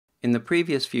In the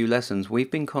previous few lessons,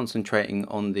 we've been concentrating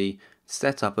on the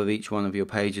setup of each one of your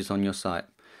pages on your site.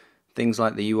 Things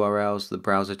like the URLs, the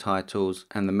browser titles,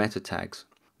 and the meta tags.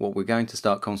 What we're going to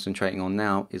start concentrating on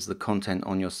now is the content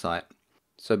on your site.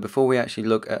 So before we actually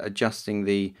look at adjusting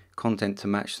the content to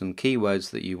match some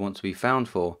keywords that you want to be found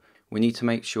for, we need to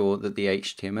make sure that the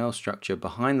HTML structure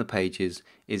behind the pages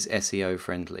is SEO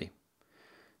friendly.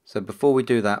 So before we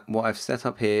do that, what I've set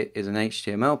up here is an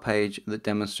HTML page that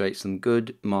demonstrates some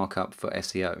good markup for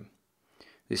SEO.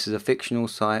 This is a fictional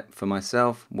site for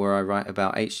myself where I write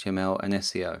about HTML and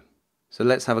SEO. So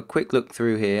let's have a quick look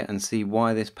through here and see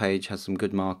why this page has some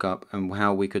good markup and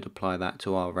how we could apply that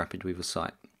to our RapidWeaver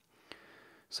site.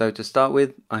 So to start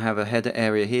with, I have a header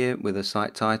area here with a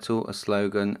site title, a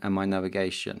slogan, and my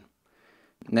navigation.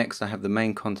 Next, I have the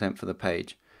main content for the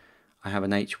page. I have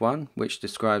an H1 which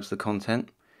describes the content.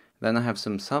 Then I have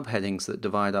some subheadings that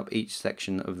divide up each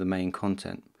section of the main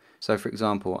content. So for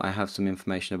example, I have some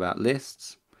information about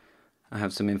lists, I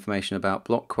have some information about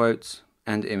block quotes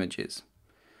and images.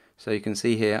 So you can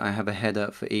see here I have a header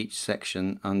for each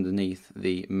section underneath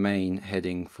the main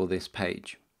heading for this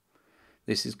page.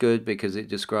 This is good because it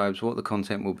describes what the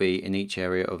content will be in each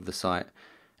area of the site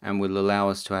and will allow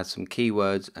us to add some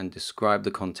keywords and describe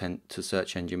the content to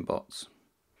search engine bots.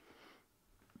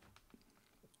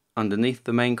 Underneath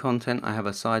the main content, I have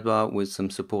a sidebar with some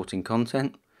supporting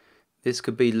content. This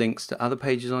could be links to other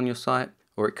pages on your site,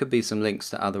 or it could be some links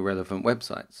to other relevant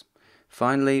websites.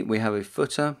 Finally, we have a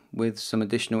footer with some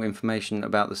additional information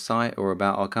about the site or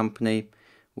about our company.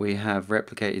 We have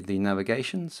replicated the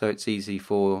navigation, so it's easy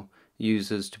for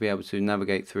users to be able to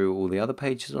navigate through all the other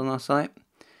pages on our site.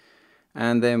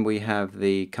 And then we have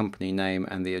the company name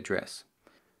and the address.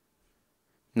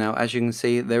 Now, as you can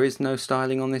see, there is no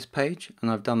styling on this page,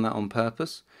 and I've done that on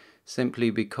purpose, simply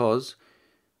because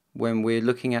when we're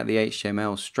looking at the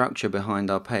HTML structure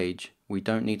behind our page, we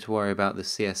don't need to worry about the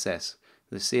CSS.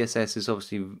 The CSS is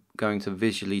obviously going to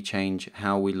visually change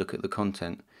how we look at the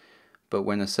content, but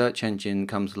when a search engine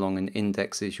comes along and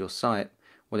indexes your site,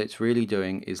 what it's really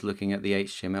doing is looking at the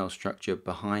HTML structure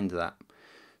behind that.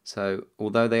 So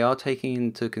although they are taking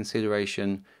into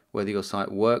consideration whether your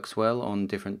site works well on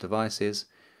different devices,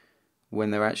 when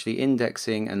they're actually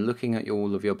indexing and looking at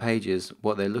all of your pages,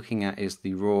 what they're looking at is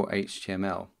the raw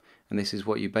HTML. And this is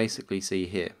what you basically see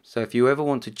here. So if you ever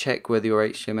want to check whether your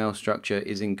HTML structure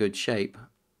is in good shape,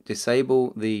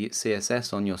 disable the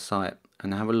CSS on your site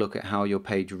and have a look at how your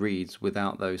page reads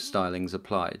without those stylings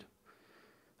applied.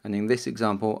 And in this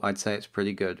example, I'd say it's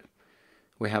pretty good.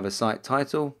 We have a site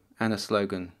title and a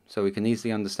slogan, so we can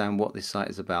easily understand what this site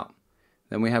is about.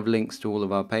 Then we have links to all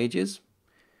of our pages.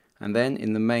 And then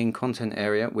in the main content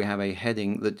area, we have a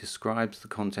heading that describes the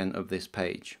content of this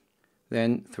page.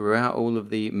 Then throughout all of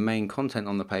the main content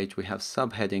on the page, we have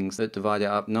subheadings that divide it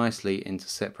up nicely into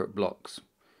separate blocks.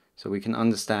 So we can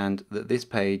understand that this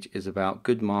page is about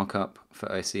good markup for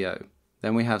SEO.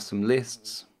 Then we have some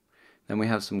lists, then we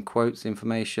have some quotes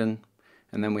information,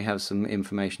 and then we have some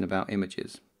information about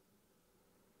images.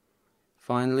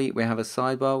 Finally, we have a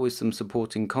sidebar with some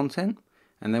supporting content.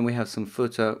 And then we have some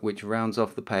footer which rounds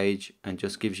off the page and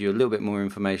just gives you a little bit more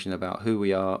information about who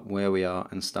we are, where we are,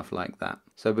 and stuff like that.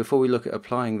 So before we look at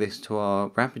applying this to our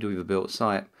RapidWeaver built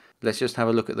site, let's just have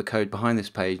a look at the code behind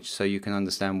this page so you can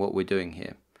understand what we're doing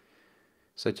here.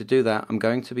 So to do that, I'm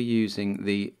going to be using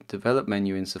the Develop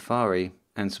menu in Safari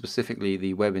and specifically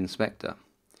the Web Inspector.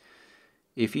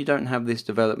 If you don't have this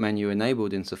Develop menu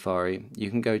enabled in Safari, you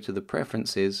can go to the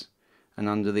Preferences and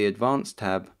under the Advanced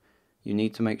tab, you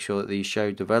need to make sure that the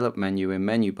Show Develop menu in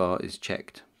menu bar is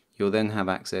checked. You'll then have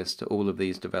access to all of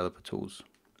these developer tools.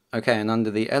 Okay, and under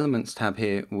the Elements tab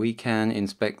here, we can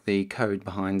inspect the code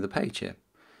behind the page here.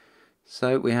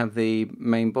 So we have the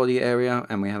main body area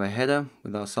and we have a header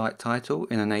with our site title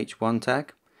in an H1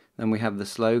 tag. Then we have the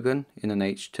slogan in an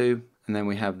H2, and then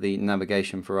we have the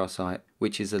navigation for our site,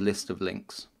 which is a list of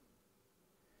links.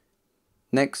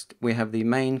 Next, we have the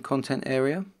main content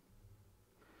area,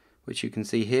 which you can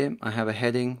see here. I have a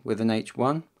heading with an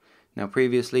H1. Now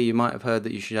previously you might have heard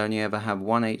that you should only ever have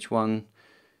one H1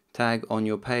 tag on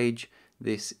your page.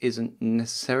 This isn't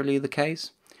necessarily the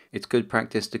case. It's good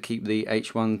practice to keep the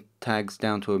H1 tags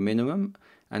down to a minimum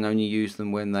and only use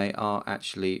them when they are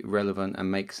actually relevant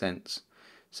and make sense.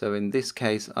 So in this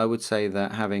case, I would say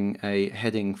that having a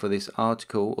heading for this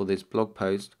article or this blog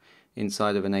post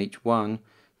inside of an H1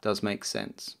 does make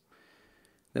sense.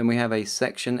 Then we have a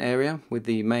section area with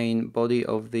the main body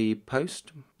of the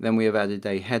post. Then we have added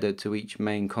a header to each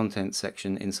main content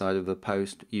section inside of the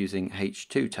post using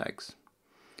H2 tags.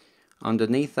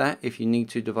 Underneath that, if you need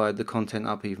to divide the content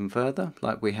up even further,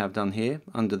 like we have done here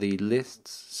under the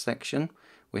lists section,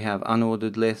 we have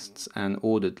unordered lists and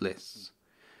ordered lists.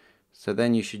 So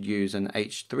then you should use an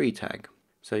H3 tag.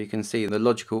 So you can see the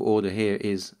logical order here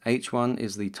is H1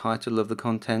 is the title of the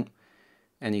content,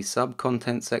 any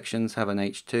sub-content sections have an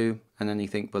H2, and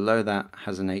anything below that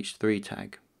has an H3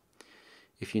 tag.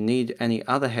 If you need any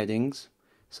other headings,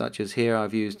 such as here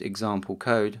I've used example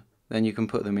code, then you can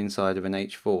put them inside of an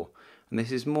H4. And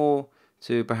this is more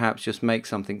to perhaps just make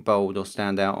something bold or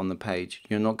stand out on the page.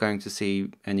 You're not going to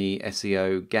see any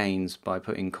SEO gains by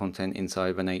putting content inside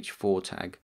of an H4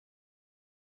 tag.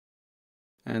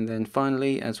 And then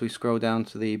finally, as we scroll down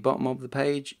to the bottom of the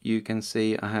page, you can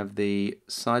see I have the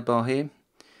sidebar here,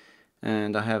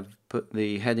 and I have put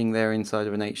the heading there inside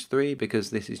of an H3 because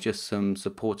this is just some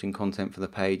supporting content for the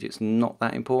page. It's not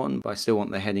that important, but I still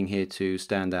want the heading here to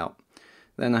stand out.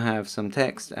 Then I have some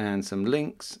text and some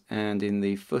links, and in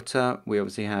the footer we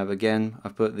obviously have, again,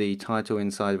 I've put the title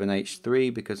inside of an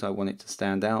H3 because I want it to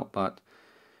stand out, but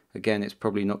again, it's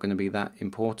probably not going to be that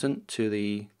important to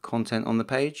the content on the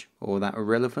page, or that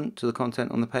relevant to the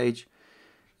content on the page.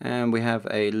 And we have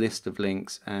a list of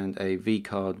links and a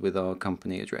V-card with our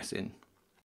company address in.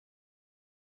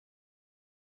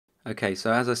 Okay,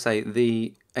 so as I say,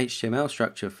 the HTML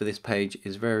structure for this page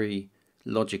is very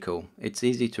logical. It's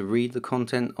easy to read the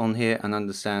content on here and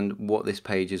understand what this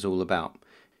page is all about.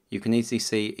 You can easily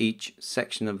see each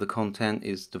section of the content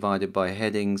is divided by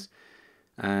headings,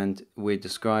 and we're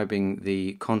describing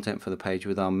the content for the page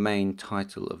with our main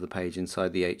title of the page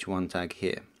inside the H1 tag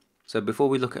here. So before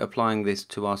we look at applying this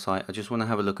to our site, I just want to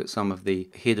have a look at some of the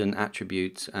hidden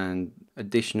attributes and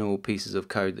additional pieces of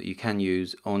code that you can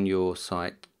use on your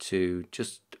site to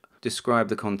just describe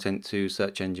the content to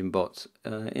search engine bots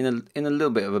in a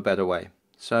little bit of a better way.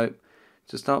 So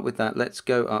to start with that, let's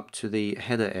go up to the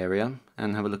header area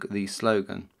and have a look at the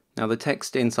slogan. Now the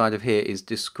text inside of here is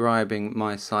describing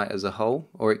my site as a whole,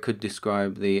 or it could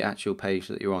describe the actual page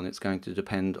that you're on. It's going to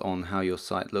depend on how your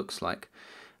site looks like.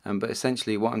 But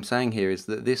essentially what I'm saying here is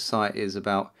that this site is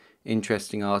about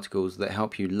interesting articles that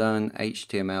help you learn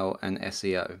HTML and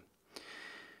SEO.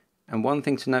 And one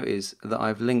thing to note is that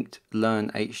I've linked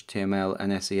Learn HTML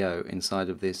and SEO inside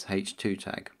of this H2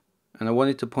 tag. And I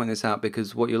wanted to point this out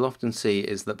because what you'll often see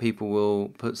is that people will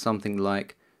put something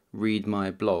like read my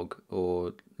blog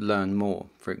or learn more,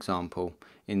 for example,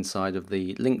 inside of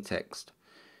the link text.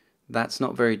 That's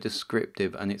not very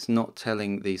descriptive, and it's not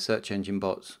telling the search engine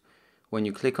bots, when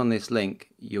you click on this link,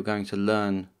 you're going to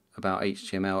learn about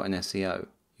HTML and SEO.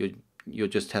 You're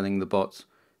just telling the bots,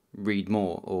 read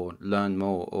more or learn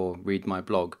more or read my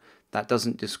blog. That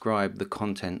doesn't describe the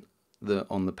content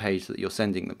on the page that you're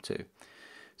sending them to.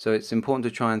 So it's important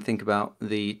to try and think about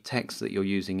the text that you're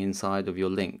using inside of your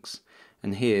links.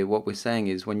 And here what we're saying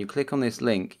is when you click on this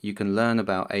link, you can learn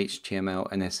about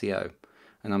HTML and SEO.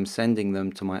 And I'm sending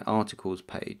them to my articles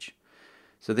page.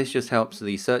 So this just helps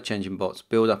the search engine bots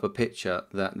build up a picture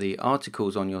that the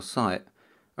articles on your site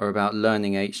are about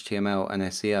learning HTML and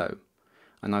SEO.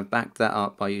 And I've backed that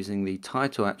up by using the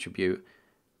title attribute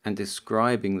and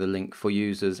describing the link for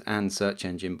users and search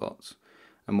engine bots.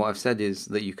 And what I've said is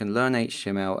that you can learn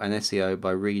HTML and SEO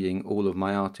by reading all of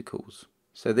my articles.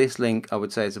 So this link, I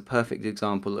would say, is a perfect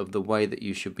example of the way that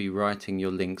you should be writing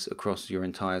your links across your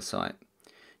entire site.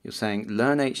 You're saying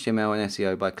learn HTML and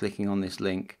SEO by clicking on this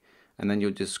link, and then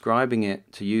you're describing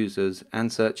it to users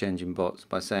and search engine bots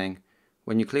by saying,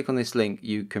 when you click on this link,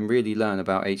 you can really learn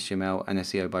about HTML and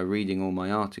SEO by reading all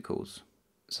my articles.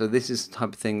 So this is the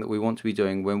type of thing that we want to be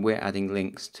doing when we're adding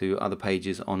links to other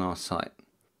pages on our site.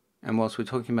 And whilst we're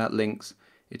talking about links,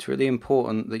 it's really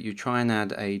important that you try and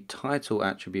add a title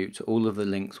attribute to all of the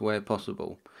links where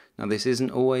possible. Now this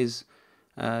isn't always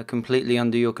completely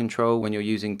under your control when you're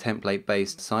using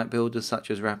template-based site builders such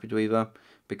as RapidWeaver,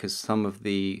 because some of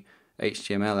the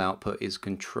HTML output is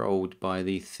controlled by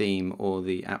the theme or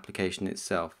the application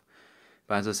itself.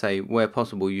 But as I say, where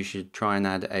possible, you should try and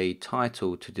add a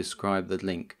title to describe the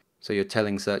link. So you're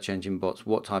telling search engine bots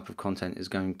what type of content is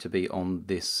going to be on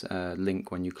this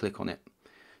link when you click on it.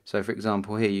 So for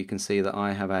example, here you can see that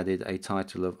I have added a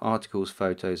title of articles,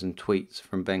 photos and tweets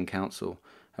from Ben Council.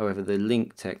 However, the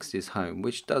link text is home,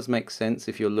 which does make sense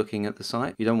if you're looking at the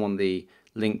site. You don't want the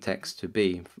link text to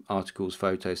be articles,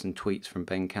 photos and tweets from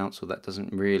Ben Council. That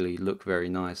doesn't really look very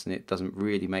nice and it doesn't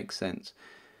really make sense.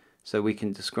 So we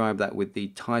can describe that with the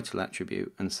title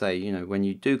attribute and say, you know, when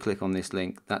you do click on this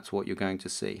link, that's what you're going to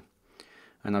see.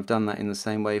 And I've done that in the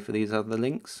same way for these other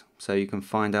links. So you can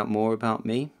find out more about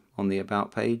me on the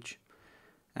About page.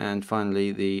 And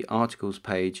finally, the articles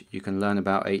page, you can learn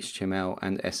about HTML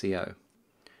and SEO.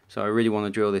 So I really want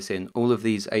to drill this in. All of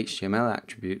these HTML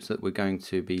attributes that we're going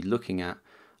to be looking at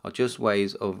are just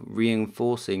ways of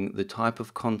reinforcing the type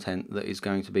of content that is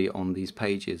going to be on these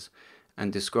pages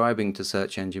and describing to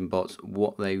search engine bots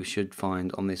what they should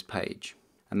find on this page.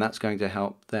 And that's going to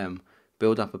help them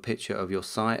build up a picture of your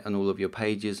site and all of your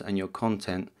pages and your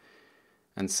content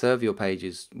and serve your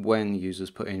pages when users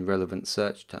put in relevant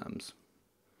search terms.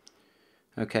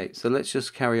 Okay, so let's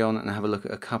just carry on and have a look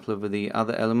at a couple of the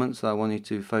other elements that I wanted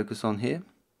to focus on here.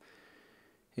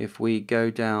 If we go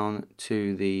down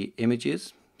to the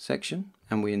images section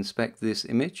and we inspect this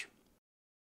image,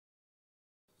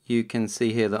 you can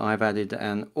see here that I've added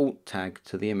an alt tag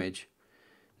to the image.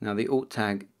 Now the alt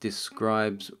tag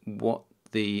describes what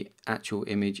the actual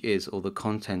image is, or the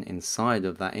content inside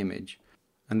of that image.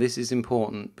 And this is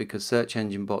important because search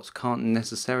engine bots can't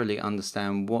necessarily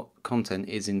understand what content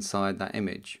is inside that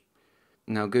image.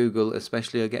 Now Google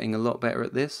especially are getting a lot better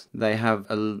at this. They have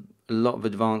a lot of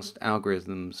advanced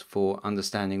algorithms for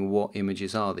understanding what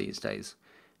images are these days.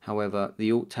 However,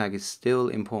 the alt tag is still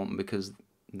important because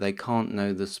they can't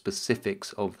know the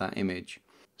specifics of that image.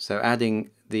 So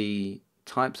adding the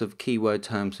types of keyword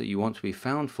terms that you want to be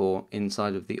found for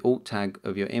inside of the alt tag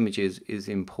of your images is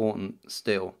important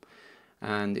still.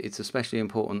 And it's especially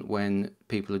important when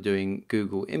people are doing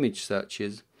Google image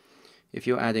searches. If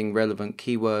you're adding relevant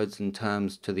keywords and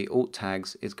terms to the alt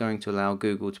tags, it's going to allow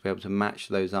Google to be able to match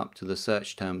those up to the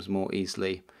search terms more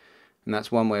easily. And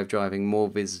that's one way of driving more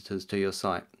visitors to your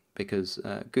site, because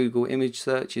Google image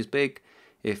search is big.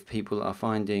 If people are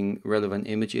finding relevant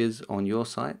images on your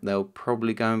site, they'll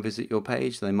probably go and visit your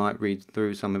page. They might read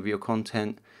through some of your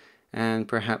content, and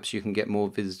perhaps you can get more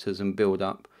visitors and build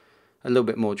up a little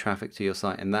bit more traffic to your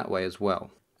site in that way as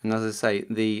well. And as I say,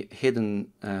 the hidden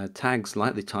tags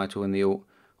like the title and the alt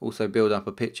also build up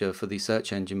a picture for the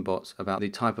search engine bots about the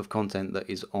type of content that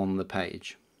is on the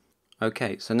page.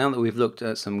 Okay, so now that we've looked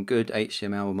at some good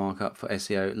HTML markup for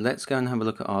SEO, let's go and have a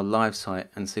look at our live site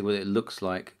and see what it looks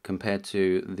like compared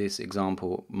to this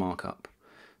example markup.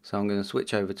 So I'm going to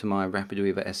switch over to my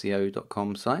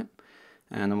rapidweaverseo.com site,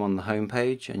 and I'm on the home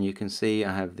page, and you can see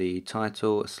I have the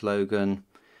title, a slogan,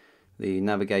 the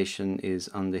navigation is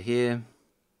under here,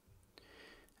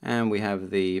 and we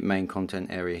have the main content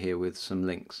area here with some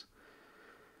links.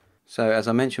 So as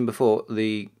I mentioned before,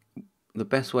 the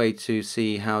best way to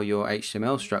see how your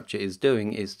HTML structure is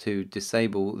doing is to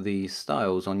disable the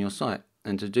styles on your site.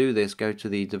 And to do this, go to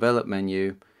the Develop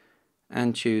menu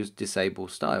and choose Disable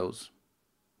Styles.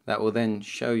 That will then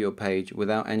show your page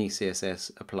without any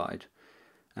CSS applied.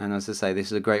 And as I say, this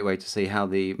is a great way to see how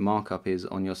the markup is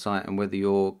on your site and whether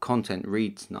your content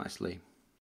reads nicely.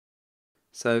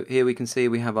 So here we can see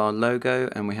we have our logo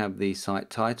and we have the site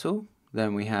title.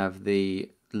 Then we have the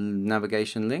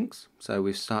navigation links. So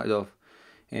we've started off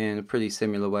in a pretty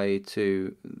similar way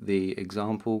to the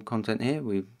example content here.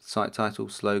 We've site title,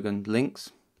 slogan,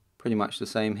 links, pretty much the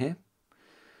same here.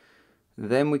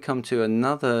 Then we come to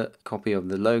another copy of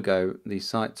the logo, the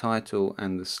site title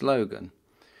and the slogan.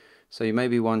 So you may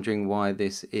be wondering why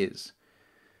this is.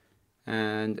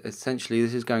 And essentially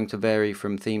this is going to vary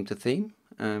from theme to theme.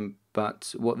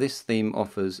 But what this theme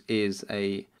offers is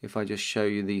if I just show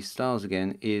you these styles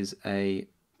again, is a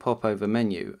pop-over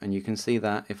menu. And you can see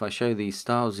that if I show these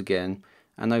styles again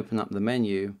and open up the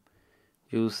menu,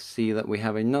 you'll see that we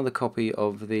have another copy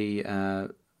of the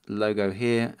logo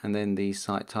here, and then the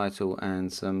site title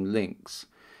and some links.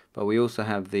 But we also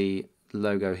have the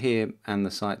logo here and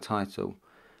the site title.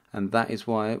 And that is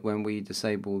why when we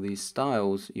disable these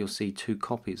styles, you'll see two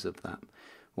copies of that.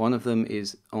 One of them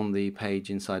is on the page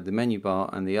inside the menu bar,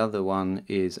 and the other one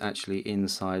is actually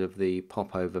inside of the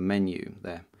pop-over menu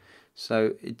there.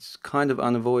 So it's kind of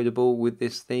unavoidable with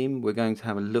this theme. We're going to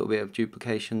have a little bit of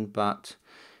duplication, but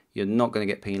you're not going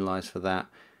to get penalized for that,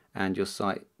 and your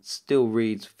site still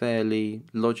reads fairly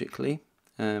logically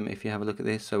if you have a look at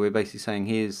this. So we're basically saying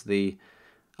here's the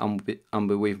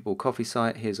Unbelievable Coffee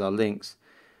site, here's our links,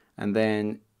 and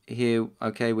then here,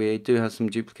 okay, we do have some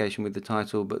duplication with the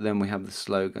title, but then we have the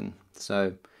slogan.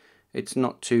 So it's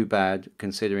not too bad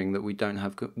considering that we don't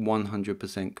have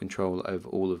 100% control over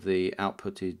all of the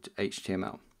outputted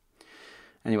HTML.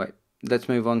 Anyway, let's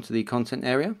move on to the content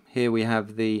area. Here we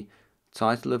have the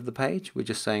title of the page. We're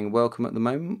just saying welcome at the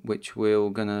moment, which we're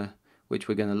gonna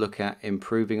look at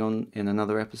improving on in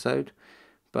another episode.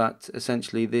 But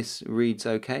essentially this reads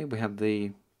okay. We have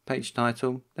the page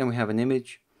title, then we have an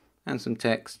image and some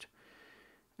text,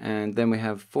 and then we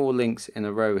have 4 links in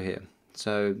a row here.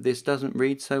 So this doesn't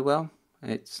read so well.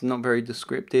 It's not very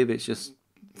descriptive. It's just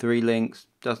 3 links,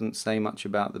 doesn't say much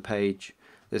about the page.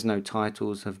 There's no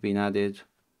titles have been added.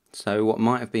 So what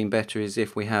might have been better is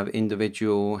if we have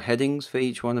individual headings for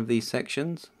each one of these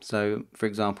sections. So for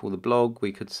example, the blog,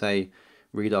 we could say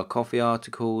read our coffee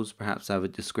articles, perhaps have a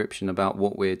description about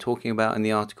what we're talking about in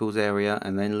the articles area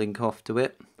and then link off to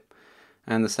it.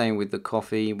 And the same with the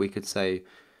coffee, we could say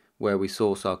where we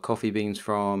source our coffee beans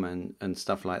from and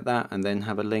stuff like that, and then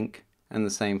have a link. And the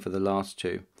same for the last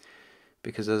two.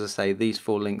 Because as I say, these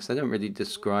 4 links, they don't really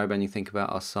describe anything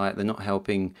about our site. They're not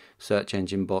helping search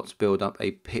engine bots build up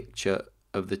a picture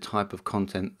of the type of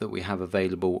content that we have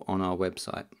available on our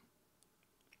website.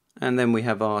 And then we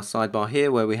have our sidebar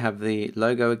here where we have the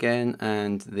logo again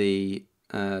and the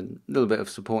little bit of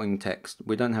supporting text.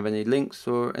 We don't have any links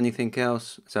or anything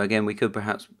else. So again, we could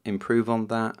perhaps improve on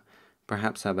that,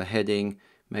 perhaps have a heading.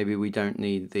 Maybe we don't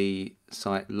need the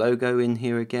site logo in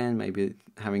here again. Maybe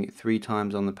having it 3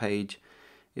 times on the page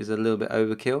is a little bit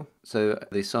overkill. So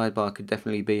the sidebar could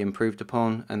definitely be improved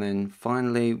upon. And then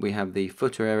finally we have the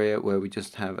footer area where we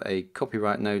just have a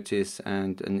copyright notice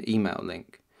and an email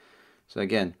link. So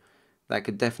again, that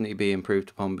could definitely be improved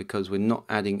upon because we're not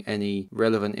adding any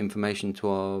relevant information to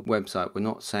our website. We're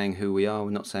not saying who we are,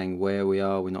 we're not saying where we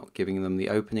are, we're not giving them the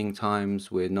opening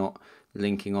times, we're not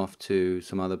linking off to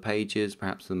some other pages,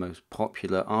 perhaps the most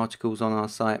popular articles on our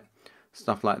site,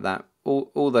 stuff like that.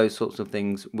 All those sorts of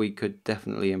things we could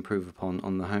definitely improve upon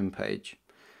on the home page.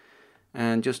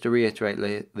 And just to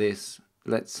reiterate this,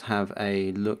 let's have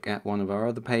a look at one of our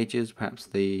other pages, perhaps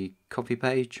the copy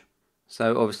page.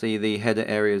 So obviously the header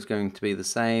area is going to be the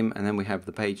same, and then we have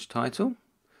the page title.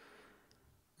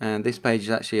 And this page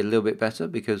is actually a little bit better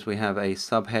because we have a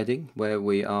subheading where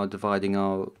we are dividing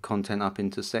our content up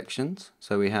into sections.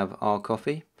 So we have our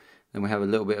coffee, then we have a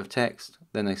little bit of text,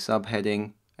 then a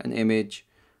subheading, an image,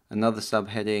 another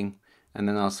subheading, and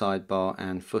then our sidebar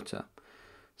and footer.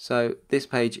 So this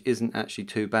page isn't actually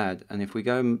too bad, and if we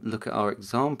go and look at our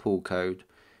example code,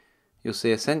 you'll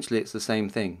see essentially it's the same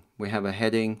thing. We have a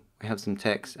heading, we have some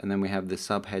text, and then we have the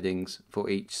subheadings for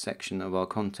each section of our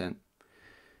content.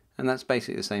 And that's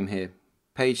basically the same here.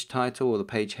 Page title or the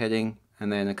page heading,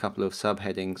 and then a couple of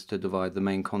subheadings to divide the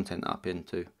main content up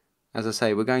into. As I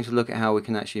say, we're going to look at how we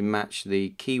can actually match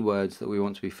the keywords that we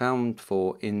want to be found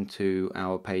for into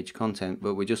our page content,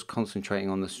 but we're just concentrating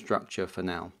on the structure for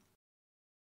now.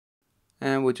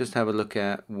 And we'll just have a look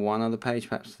at one other page,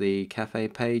 perhaps the cafe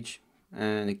page.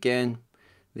 And again,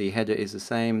 the header is the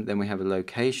same. Then we have a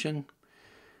location.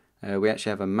 We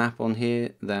actually have a map on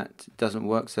here that doesn't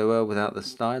work so well without the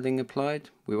styling applied.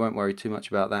 We won't worry too much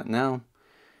about that now.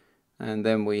 And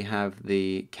then we have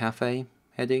the cafe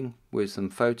heading with some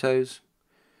photos,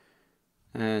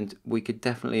 and we could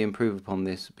definitely improve upon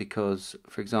this because,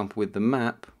 for example, with the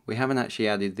map, we haven't actually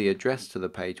added the address to the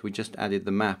page. We just added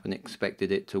the map and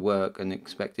expected it to work and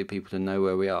expected people to know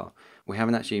where we are. We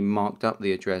haven't actually marked up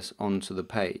the address onto the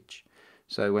page.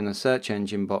 So when a search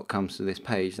engine bot comes to this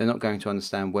page, they're not going to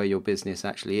understand where your business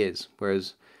actually is,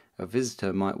 whereas a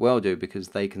visitor might well do because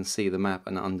they can see the map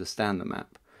and understand the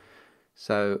map.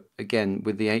 So again,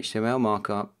 with the HTML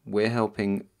markup, we're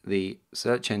helping the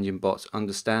search engine bots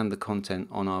understand the content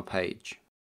on our page.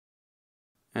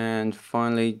 And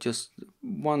finally, just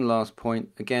one last point.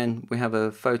 Again, we have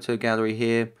a photo gallery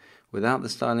here without the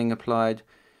styling applied.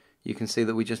 You can see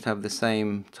that we just have the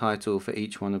same title for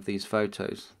each one of these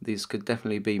photos. These could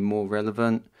definitely be more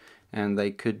relevant, and they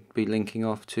could be linking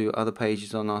off to other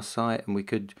pages on our site, and we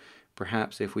could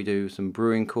perhaps, if we do some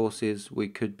brewing courses, we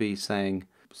could be saying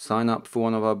sign up for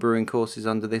one of our brewing courses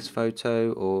under this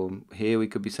photo, or here we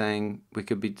could be saying, we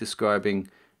could be describing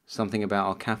something about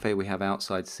our cafe. We have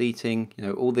outside seating. You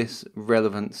know, all this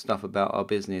relevant stuff about our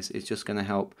business is just going to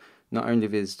help not only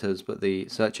visitors but the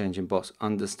search engine bots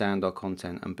understand our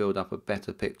content and build up a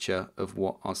better picture of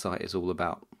what our site is all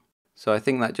about. So I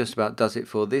think that just about does it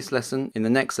for this lesson. In the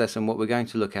next lesson, what we're going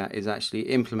to look at is actually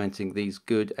implementing these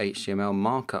good HTML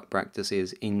markup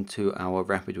practices into our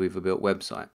Rapid Weaver Built website.